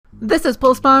This is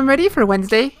Pulse Bomb ready for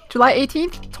Wednesday, July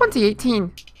 18th,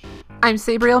 2018. I'm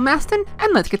Sabriel Maston,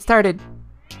 and let's get started.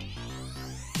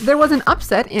 There was an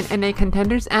upset in NA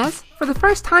Contenders as, for the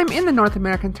first time in the North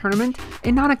American tournament,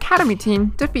 a non-Academy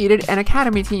team defeated an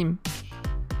Academy team.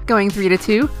 Going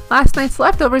 3-2, last night's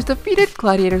leftovers defeated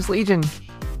Gladiators Legion.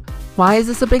 Why is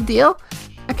this a big deal?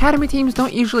 Academy teams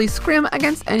don't usually scrim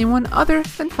against anyone other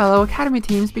than fellow Academy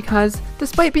teams because,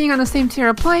 despite being on the same tier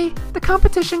of play, the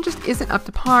competition just isn't up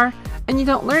to par, and you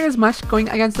don't learn as much going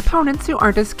against opponents who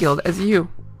aren't as skilled as you.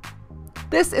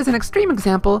 This is an extreme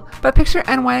example, but picture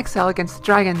NYXL against the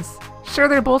Dragons. Sure,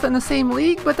 they're both in the same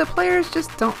league, but the players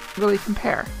just don't really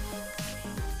compare.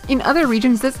 In other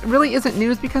regions, this really isn't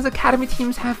news because Academy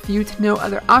teams have few to no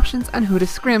other options on who to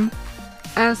scrim.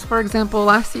 As for example,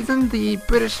 last season, the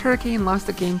British Hurricane lost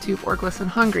a game to Orglis in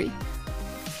Hungary.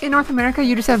 In North America,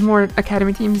 you just have more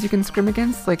Academy teams you can scrim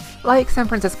against, like San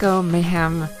Francisco,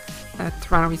 Mayhem,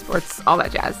 Toronto Esports, all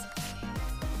that jazz.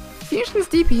 Fusion's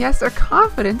DPS are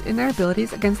confident in their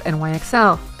abilities against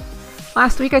NYXL.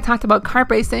 Last week I talked about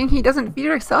Carpe saying he doesn't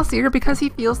fear Excelsior because he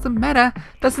feels the meta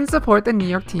doesn't support the New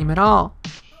York team at all.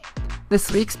 This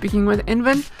week, speaking with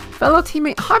Inven, fellow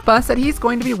teammate Hoppa said he's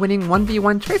going to be winning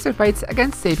 1v1 Tracer fights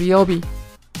against Sabiobi.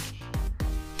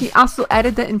 He also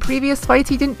added that in previous fights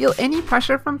he didn't feel any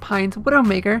pressure from Pine's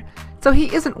Widowmaker, so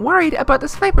he isn't worried about the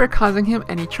sniper causing him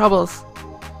any troubles.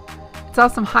 It's all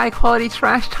some high quality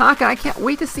trash talk, and I can't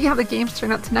wait to see how the games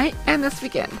turn out tonight and this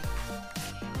weekend.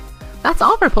 That's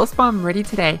all for Pulse Bomb Ready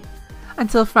today.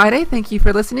 Until Friday, thank you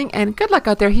for listening and good luck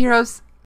out there, heroes!